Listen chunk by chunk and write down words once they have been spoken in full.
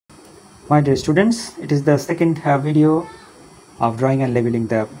My dear students, it is the second video of drawing and labeling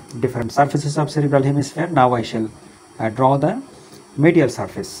the different surfaces of cerebral hemisphere. Now I shall draw the medial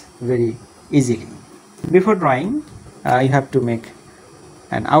surface very easily. Before drawing, you have to make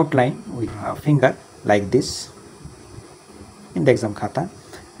an outline with a finger like this in the exam khata.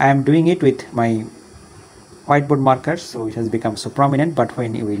 I am doing it with my whiteboard markers, so it has become so prominent, but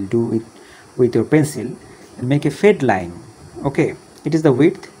when you will do it with your pencil, make a fade line. Okay, it is the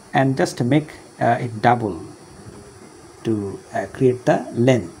width, and just make it double to create the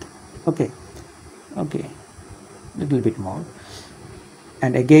length. Okay, little bit more,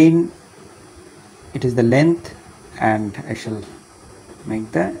 and again it is the length, and I shall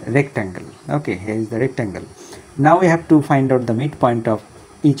make the rectangle. Okay, here is the rectangle. Now we have to find out the midpoint of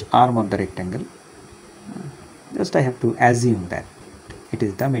each arm of the rectangle. Just I have to assume that it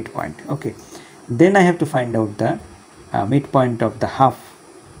is the midpoint. Okay, then I have to find out the midpoint of the half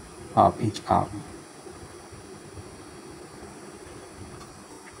of each arm.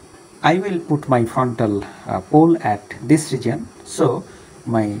 I will put my frontal pole at this region, so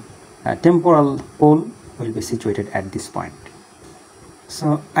my temporal pole will be situated at this point.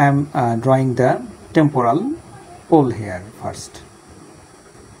 So I am drawing the temporal pole here first,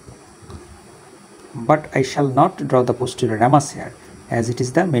 but I shall not draw the posterior ramus here, as it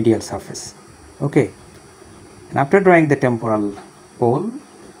is the medial surface. Okay, and after drawing the temporal pole,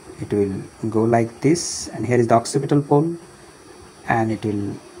 it will go like this, and here is the occipital pole, and it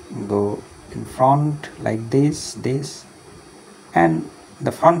will go in front like this, and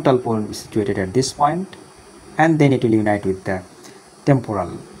the frontal pole will be situated at this point, and then it will unite with the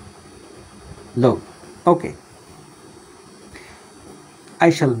temporal lobe. Okay,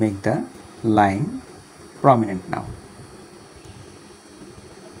 I shall make the line prominent now.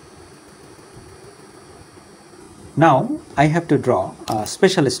 Now I have to draw a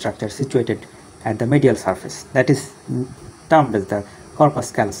special structure situated at the medial surface, that is termed as the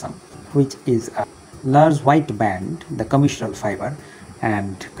corpus callosum, which is a large white band, the commissural fiber,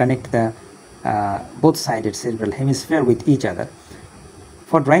 and connect the both-sided cerebral hemisphere with each other.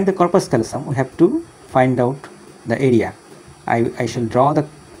 For drawing the corpus callosum, we have to find out the area. I shall draw the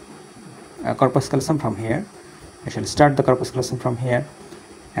corpus callosum from here. I shall start the corpus callosum from here,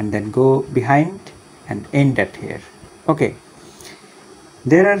 and then go behind and end at here. Okay,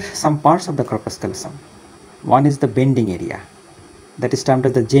 there are some parts of the corpus callosum. One is the bending area, that is termed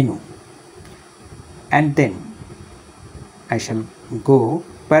as the genu, and then I shall go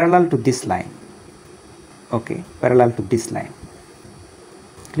parallel to this line. Okay, parallel to this line.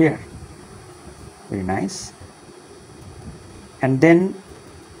 Clear? Very nice. And then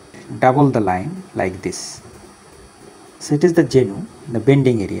double the line like this. So it is the genu, the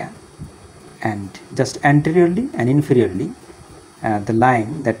bending area, and just anteriorly and inferiorly the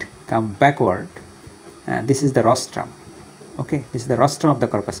line that come backward, this is the rostrum. Okay, this is the rostrum of the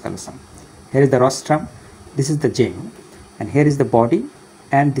corpus callosum. Here is the rostrum, this is the genu, and here is the body,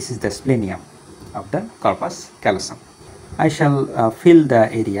 and this is the splenium of the corpus callosum. I shall fill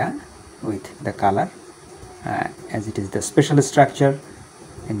the area with the color, as it is the special structure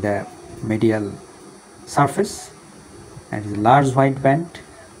in the medial surface, and it is a large white band,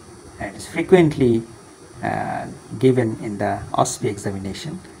 and it is frequently given in the OSPI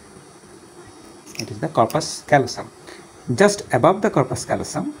examination. It is the corpus callosum. Just above the corpus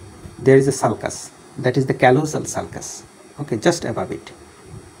callosum, there is a sulcus, that is the callosal sulcus. Okay, just above it,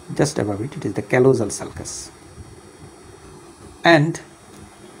 it is the callosal sulcus, and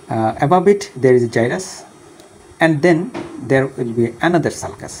above it there is a gyrus, and then there will be another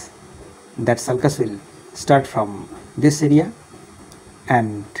sulcus. That sulcus will start from this area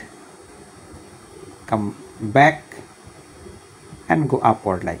and come back and go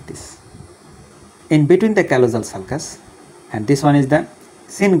upward like this. In between the callosal sulcus and this one is the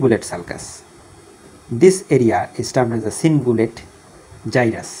cingulate sulcus. This area is termed as the cingulate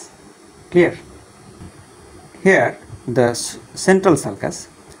gyrus. Clear? Here the central sulcus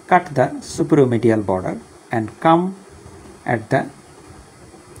cut the superomedial border and come at the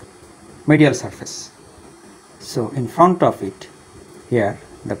medial surface. So in front of it, here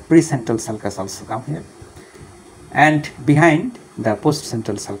the precentral sulcus also come here, and behind the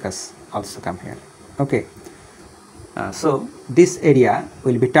postcentral sulcus also come here. Okay, so this area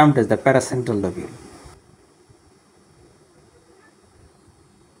will be termed as the paracentral lobule,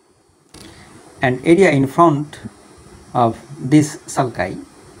 and area in front of this sulci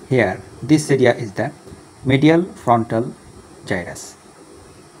here, this area is the medial frontal gyrus.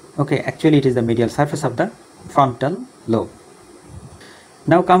 Okay, actually it is the medial surface of the frontal lobe.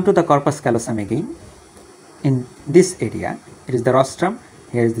 Now come to the corpus callosum again. In this area, it is the rostrum,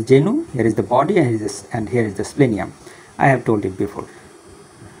 Here is the genu, here is the body, and here is the splenium. I have told it before.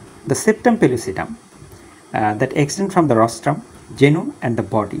 The septum pellucidum that extends from the rostrum, genu and the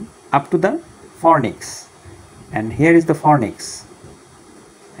body up to the fornix, and here is the fornix,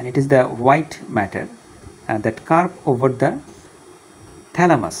 and it is the white matter that curve over the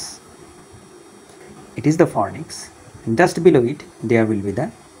thalamus. It is the fornix, and just below it there will be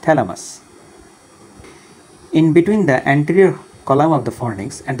the thalamus. In between the anterior column of the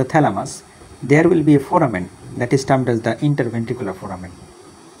fornix and the thalamus, there will be a foramen that is termed as the interventricular foramen.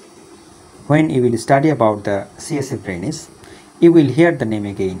 When you will study about the CSF drainage, you will hear the name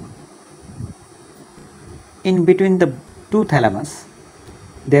again. In between the two thalamus,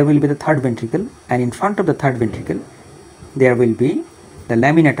 there will be the third ventricle, and in front of the third ventricle, there will be the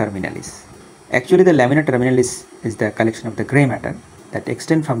lamina terminalis. Actually, the lamina terminalis is the collection of the gray matter that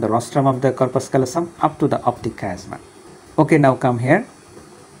extend from the rostrum of the corpus callosum up to the optic chiasma. Okay, now come here.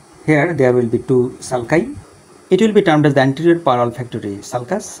 Here there will be two sulci. It will be termed as the anterior parolfactory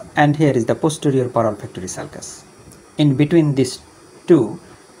sulcus, and here is the posterior parolfactory sulcus. In between these two,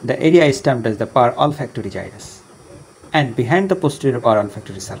 the area is termed as the parolfactory gyrus. And behind the posterior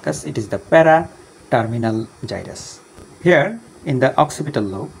parolfactory sulcus, it is the paraterminal gyrus. Here in the occipital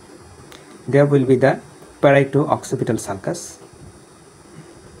lobe, there will be the parieto-occipital sulcus,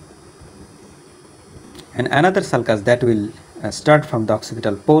 and another sulcus that will start from the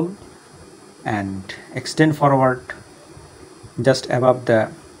occipital pole and extend forward just above the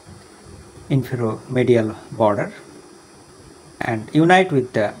inferomedial border and unite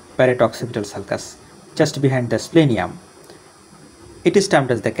with the parieto-occipital sulcus just behind the splenium. It is termed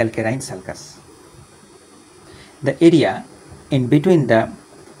as the calcarine sulcus. The area in between the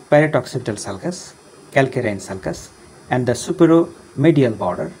parieto-occipital sulcus, calcarine sulcus, and the superomedial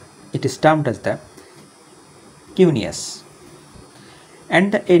border, it is termed as the cuneus.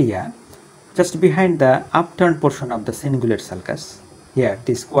 And the area just behind the upturned portion of the cingulate sulcus, here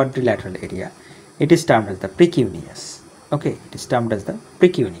this quadrilateral area, it is termed as the precuneus. Okay, it is termed as the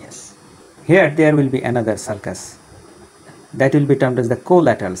precuneus. Here there will be another sulcus that will be termed as the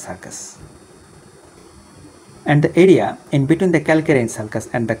collateral sulcus. And the area in between the calcarine sulcus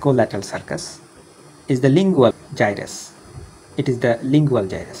and the collateral sulcus is the lingual gyrus. It is the lingual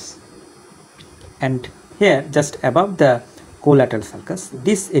gyrus. And here just above the collateral sulcus,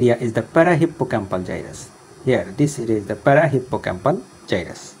 this area is the parahippocampal gyrus. Here this area is the parahippocampal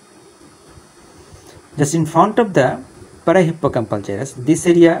gyrus. Just in front of the parahippocampal gyrus, this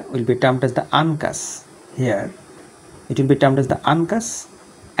area will be termed as the uncus. Here it will be termed as the uncus,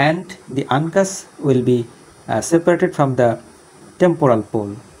 and the uncus will be separated from the temporal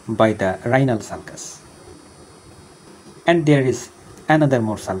pole by the rhinal sulcus. And there is another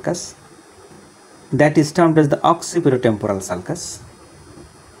more sulcus that is termed as the occipitotemporal sulcus.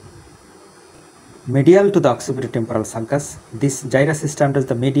 Medial to the occipitotemporal sulcus, this gyrus is termed as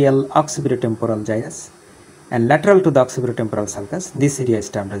the medial occipitotemporal gyrus, and lateral to the occipitotemporal sulcus, this area is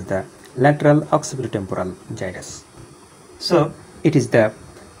termed as the lateral occipitotemporal gyrus. So it is the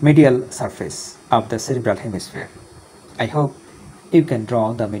medial surface of the cerebral hemisphere. I hope you can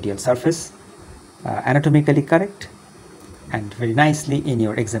draw the medial surface anatomically correct and very nicely in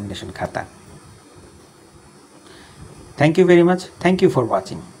your examination khata. Thank you very much. Thank you for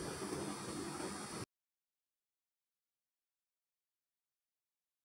watching.